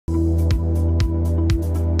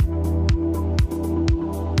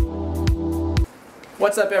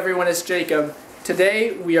What's up everyone, it's Jacob.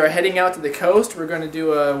 Today we are heading out to the coast. We're going to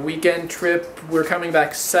do a weekend trip. We're coming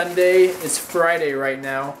back Sunday. It's Friday right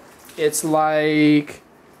now. It's like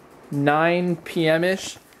 9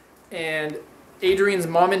 p.m.-ish and Adrian's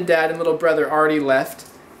mom and dad and little brother already left.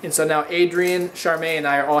 And so now Adrian, Charmaine, and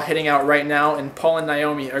I are all heading out right now, and Paul and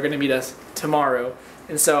Naomi are going to meet us tomorrow.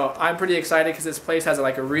 And so I'm pretty excited because this place has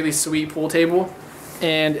like a really sweet pool table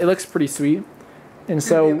and it looks pretty sweet. And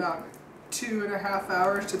so about 2.5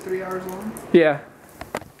 hours to 3 hours long. Yeah.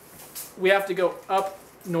 We have to go up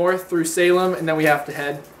north through Salem and then we have to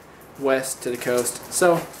head west to the coast.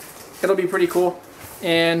 So it'll be pretty cool.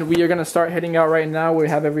 And we are going to start heading out right now. We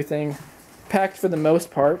have everything packed for the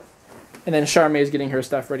most part. And then Charmaine is getting her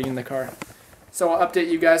stuff ready in the car. So I'll update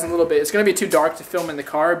you guys in a little bit. It's going to be too dark to film in the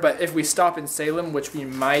car, but if we stop in Salem, which we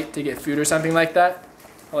might to get food or something like that,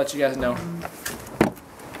 I'll let you guys know.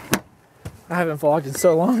 I haven't vlogged in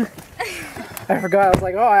so long. I forgot. I was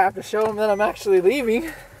like, oh, I have to show them that I'm actually leaving.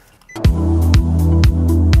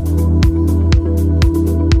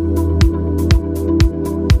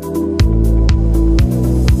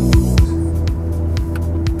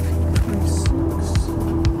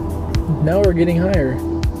 Now we're getting higher.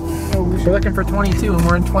 Oh, we're looking for 22 and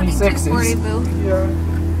we're in 26s. 40, boo. Yeah.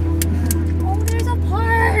 Oh, there's a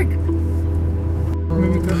park!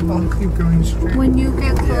 I'll keep going straight. When you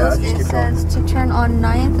get close, it says to turn on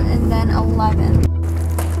 9th and then 11th.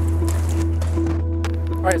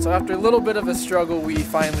 Alright, so after a little bit of a struggle, we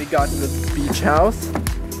finally got to the beach house.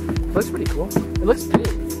 It looks pretty cool. It looks big.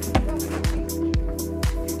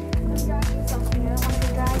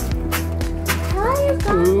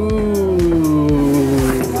 Ooh.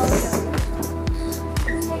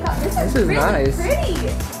 This is really nice. Pretty.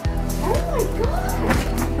 Oh my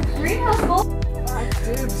god. Greenhouse bowl.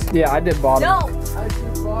 Yeah, I did bottom. No. I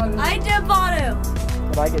did bottom. I did bottom.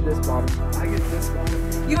 But I get this bottom. I get this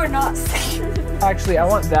bottom. You are not. Actually, I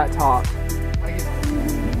want that top. I get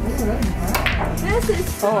This is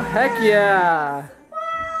so Oh, heck yeah.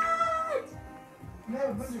 What? You have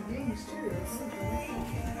a bunch of games too.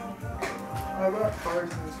 I bought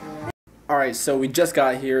cars in this one. Alright, so we just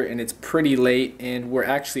got here and it's pretty late and we're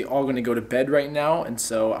actually all going to go to bed right now, and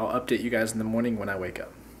so I'll update you guys in the morning when I wake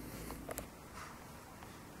up.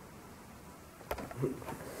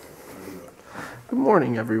 Good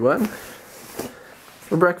morning, everyone.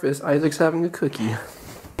 For breakfast, Isaac's having a cookie.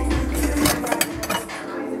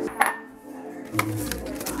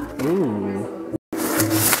 Ooh.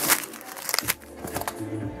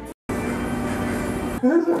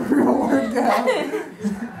 This is a real workout.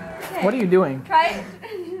 What are you doing? Try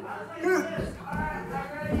it.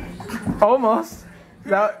 Almost.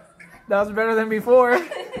 That was better than before.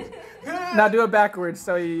 Now do it backwards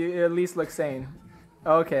so you at least look sane.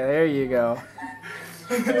 Okay, there you go.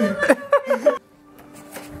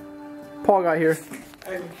 Paul got here.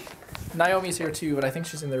 Naomi's here too, but I think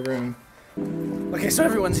she's in their room. Okay, so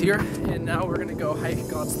everyone's here, and now we're gonna go hike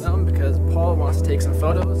God's Thumb because Paul wants to take some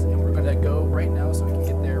photos, and we're gonna go right now so we can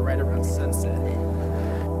get there right around sunset.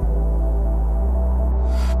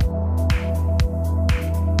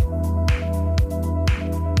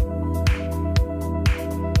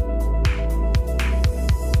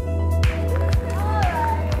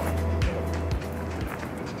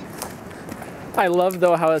 I love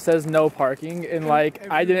though how it says no parking, and like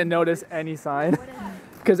I didn't notice any sign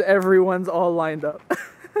because everyone's all lined up.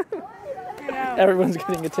 Everyone's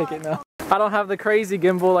getting a ticket now. I don't have the crazy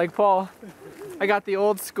gimbal like Paul. I got the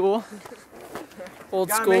old school.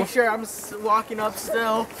 Gotta make sure I'm walking up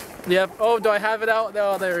still. Yep. Oh, do I have it out?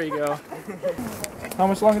 Oh, there you go. How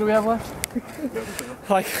much longer do we have left?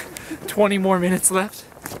 Like 20 more minutes left.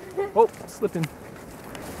 Oh, slipping.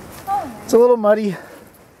 It's a little muddy.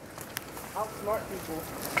 Outsmart people.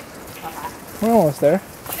 We're almost there.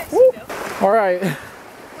 All right.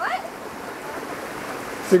 What?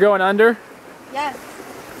 You're going under? Yes.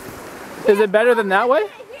 Is it better than that way? I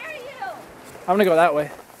hear you. I'm gonna go that way.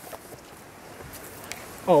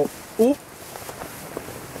 Oh. Ooh.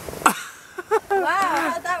 Wow,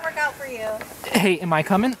 how'd that work out for you? Hey, am I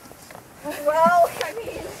coming? Well, I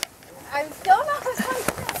mean, I'm still not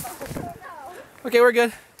responsible. Okay, we're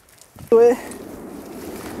good. Do it.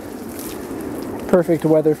 Perfect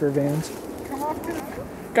weather for vans.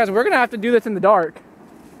 Guys, we're gonna have to do this in the dark.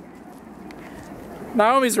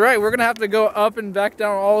 Naomi's right, we're gonna have to go up and back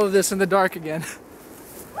down all of this in the dark again.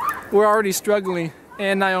 We're already struggling,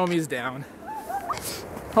 and Naomi's down.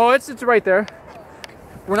 Oh, it's right there.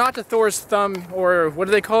 We're not to Thor's thumb, or what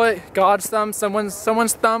do they call it? God's thumb? Someone's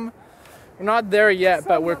thumb? We're not there yet,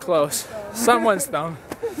 but we're close. Someone's thumb.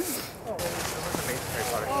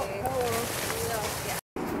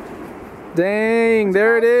 Dang,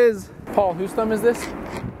 there it is. Paul, whose thumb is this?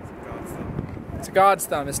 It's God's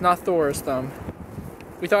thumb. It's not Thor's thumb.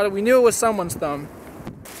 We knew it was someone's thumb.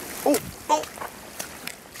 Oh, oh.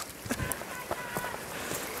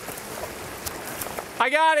 I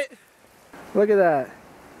got it. Look at that.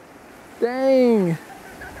 Dang.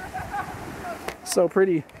 So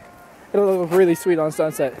pretty. It'll look really sweet on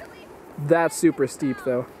sunset. That's super steep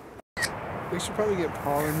though. We should probably get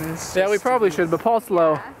Paul in this. Yeah, we probably should, but Paul's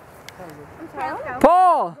slow.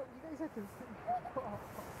 Paul!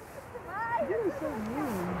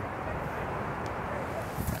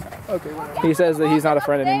 Okay. He says that he's not a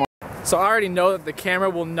friend anymore. So I already know that the camera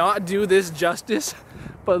will not do this justice,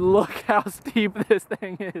 but look how steep this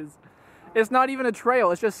thing is. It's not even a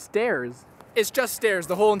trail, it's just stairs. It's just stairs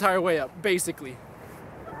the whole entire way up, basically.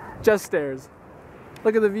 Just stairs.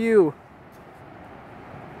 Look at the view.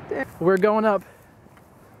 Damn. We're going up.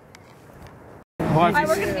 We're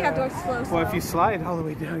gonna be outdoors slow. Well, if you slide all the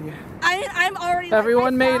way down, yeah. I'm already.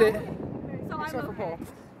 Everyone made it. So except for Paul.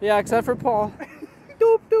 Yeah, except for Paul.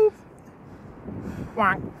 Doop doop.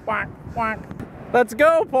 Whack whack whack. Let's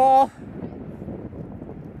go, Paul.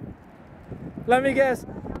 Let me guess.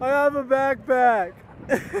 I have a backpack.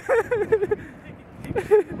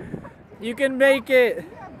 You can make it.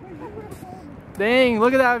 Dang,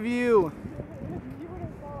 look at that view.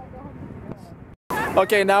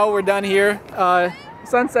 Okay, now we're done here.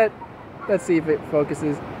 Sunset. Let's see if it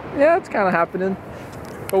focuses. Yeah, it's kind of happening.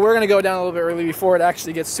 But we're gonna go down a little bit early before it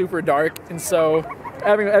actually gets super dark, and so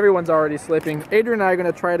everyone's already slipping. Adrian and I are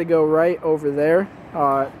gonna try to go right over there.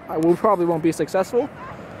 We probably won't be successful,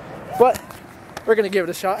 but we're gonna give it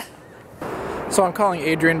a shot. So I'm calling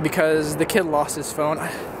Adrian because the kid lost his phone. I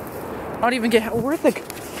don't even get we're at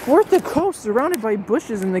the coast, surrounded by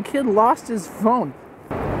bushes, and the kid lost his phone.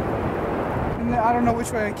 And I don't know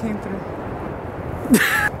which way I came through.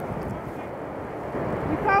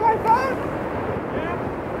 You found my phone?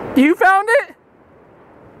 Yeah. You found it?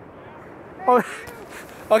 Oh,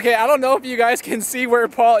 okay. I don't know if you guys can see where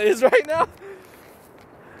Paul is right now.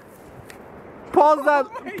 Paul's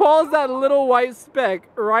that little white speck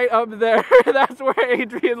right up there. That's where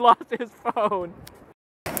Adrian lost his phone.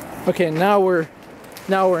 Okay, now we're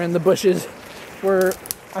in the bushes.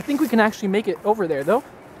 I think we can actually make it over there though.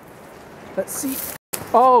 Let's see.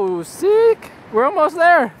 Oh, sick! We're almost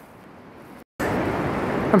there.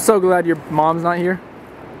 I'm so glad your mom's not here.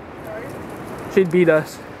 Sorry? She'd beat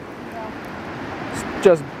us. Yeah.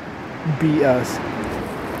 Just beat us.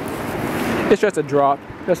 It's just a drop.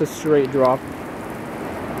 Just a straight drop.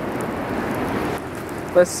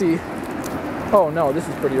 Let's see. Oh no, this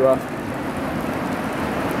is pretty rough.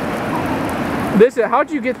 How'd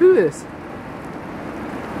you get through this?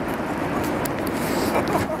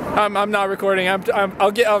 I'm not recording.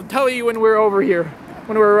 I'll tell you when we're over here.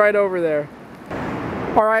 When we're right over there.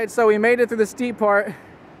 All right, so we made it through the steep part.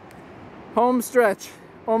 Home stretch.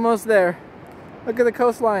 Almost there. Look at the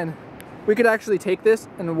coastline. We could actually take this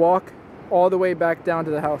and walk all the way back down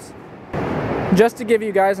to the house. Just to give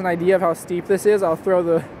you guys an idea of how steep this is, I'll throw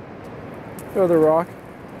the rock,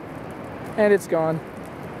 and it's gone.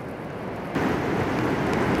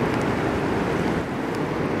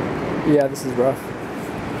 Yeah, this is rough.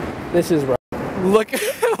 This is rough. Look,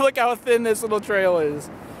 look how thin this little trail is.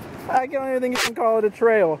 I don't even think you can call it a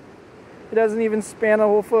trail. It doesn't even span a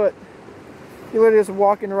whole foot. You're literally just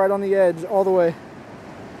walking right on the edge all the way.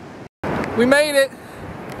 We made it.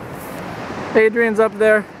 Adrian's up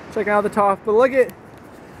there checking out the top, but look at,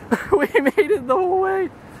 we made it the whole way.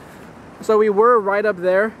 So we were right up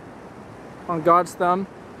there on God's thumb.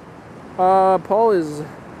 Paul is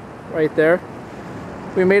right there.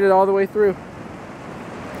 We made it all the way through.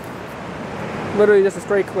 Literally just a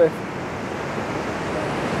straight cliff.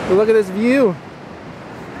 But look at this view.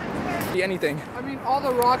 Anything. I mean, all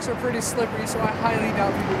the rocks are pretty slippery, so I highly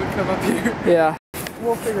doubt people would come up here. Yeah.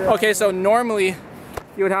 We'll figure it out. Okay, so normally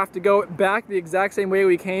you would have to go back the exact same way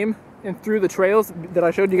we came and through the trails that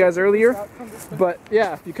I showed you guys earlier. But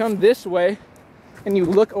yeah, if you come this way and you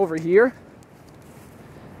look over here,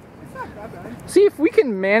 It's not that bad. see if we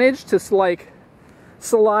can manage to like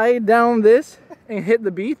slide down this and hit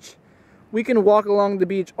the beach, we can walk along the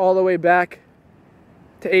beach all the way back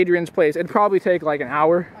to Adrian's place. It'd probably take like an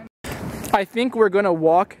hour. I think we're gonna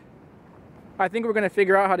walk. I think we're gonna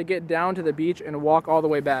figure out how to get down to the beach and walk all the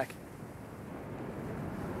way back.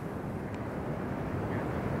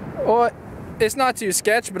 Well, it's not too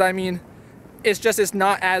sketch, but I mean, it's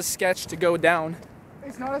not as sketch to go down.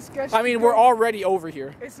 It's not a sketch. I mean, we're already over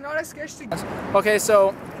here. It's not a sketch to. Okay,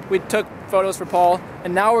 so we took photos for Paul,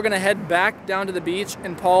 and now we're gonna head back down to the beach,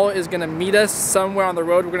 and Paul is gonna meet us somewhere on the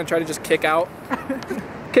road. We're gonna try to just kick out.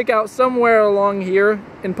 kick out somewhere along here,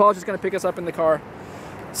 and Paul's just gonna pick us up in the car.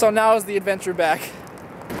 So now is the adventure back.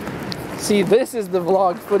 See, this is the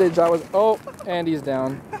vlog footage I was, oh, and he's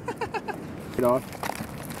down. Get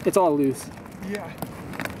off. It's all loose. Yeah.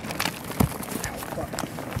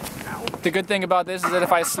 The good thing about this is that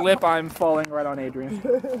if I slip, I'm falling right on Adrian,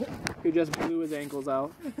 who just blew his ankles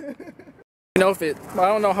out. You know, I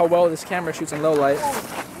don't know how well this camera shoots in low light.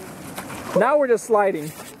 Now we're just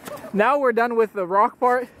sliding. Now we're done with the rock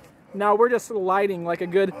part. Now we're just sliding like a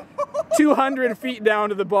good 200 feet down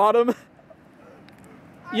to the bottom.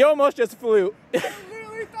 You almost just flew. I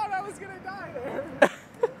literally thought I was gonna die there.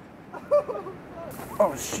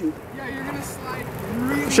 Oh shoot. Yeah, you're gonna slide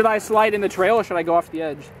really. Should I slide in the trail or should I go off the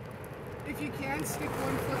edge? If you can, stick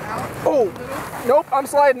 1 foot out. Oh! Nope, I'm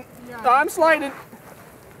sliding. Yeah. I'm sliding.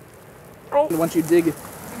 Oh! Once you dig. And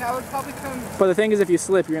that would probably come. But the thing is, if you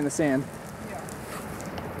slip, you're in the sand. Yeah.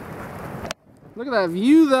 Look at that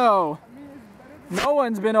view, though. I mean, it's better than No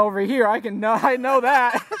one's been over here. I know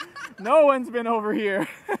that. No one's been over here.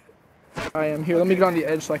 I am here. Let me get on the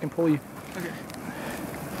edge so I can pull you. Okay.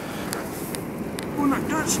 Oh no,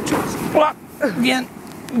 just. Again.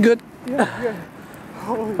 Good. Yeah, good.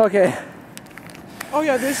 Oh. Okay. Oh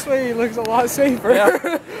yeah, this way looks a lot safer.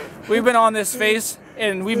 Yeah. We've been on this face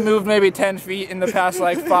and we've moved maybe 10 feet in the past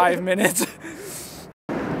like 5 minutes.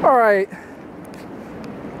 Alright.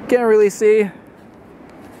 Can't really see.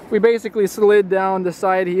 We basically slid down the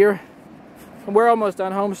side here. And we're almost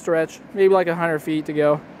on home stretch. Maybe like 100 feet to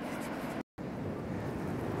go.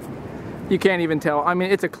 You can't even tell. I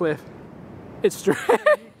mean, it's a cliff. It's straight.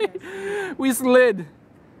 We slid.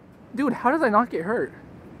 Dude, how did I not get hurt?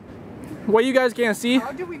 What you guys can't see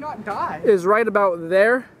How did we not die? is right about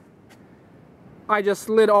there. I just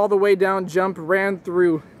slid all the way down, jumped, ran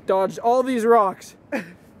through, dodged all these rocks.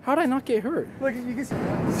 How did I not get hurt? Look, you can see.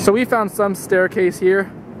 So we found some staircase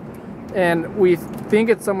here, and we think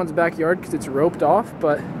it's someone's backyard because it's roped off,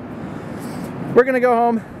 but we're gonna go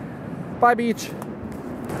home. Bye, beach.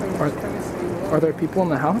 Are there people in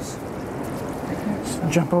the house? Just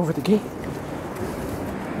jump over the gate.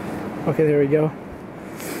 Okay, there we go.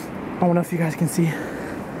 I don't know if you guys can see.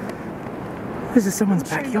 This is someone's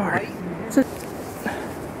backyard.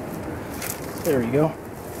 There we go.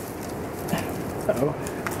 Uh-oh.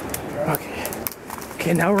 Okay.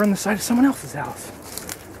 Okay, now we're on the side of someone else's house.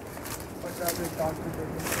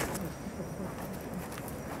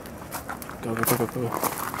 Go, go, go, go, go.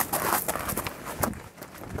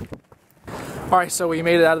 Alright, so we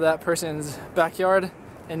made it out of that person's backyard,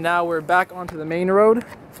 and now we're back onto the main road.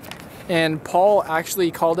 And Paul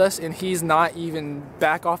actually called us, and he's not even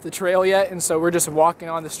back off the trail yet, and so we're just walking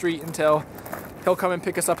on the street until he'll come and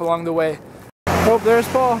pick us up along the way. Oh, there's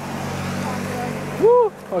Paul.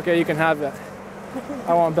 Woo! Okay, you can have that.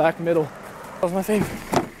 I want back middle. That was my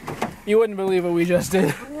favorite. You wouldn't believe what we just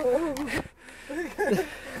did.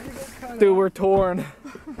 Dude, we're torn.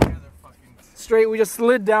 Straight, we just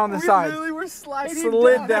slid down the side. We literally were sliding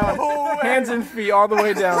Slid down. No Hands and feet all the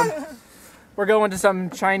way down. We're going to some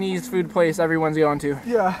Chinese food place everyone's going to.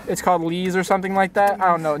 Yeah. It's called Lee's or something like that. I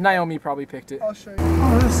don't know. Naomi probably picked it. I'll show you.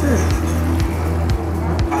 Oh, that's it.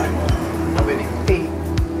 How many?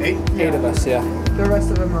 8. 8? 8 of us, yeah. The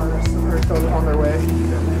rest of them are still on their way.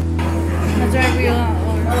 That's right, we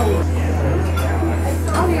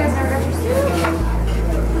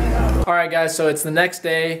Alright guys, so it's the next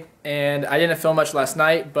day, and I didn't film much last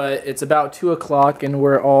night, but it's about 2 o'clock and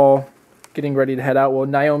we're all getting ready to head out. Well,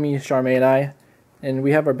 Naomi, Charmaine, and I, and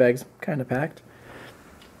we have our bags kind of packed.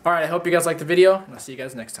 Alright, I hope you guys liked the video, and I'll see you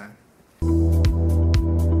guys next time.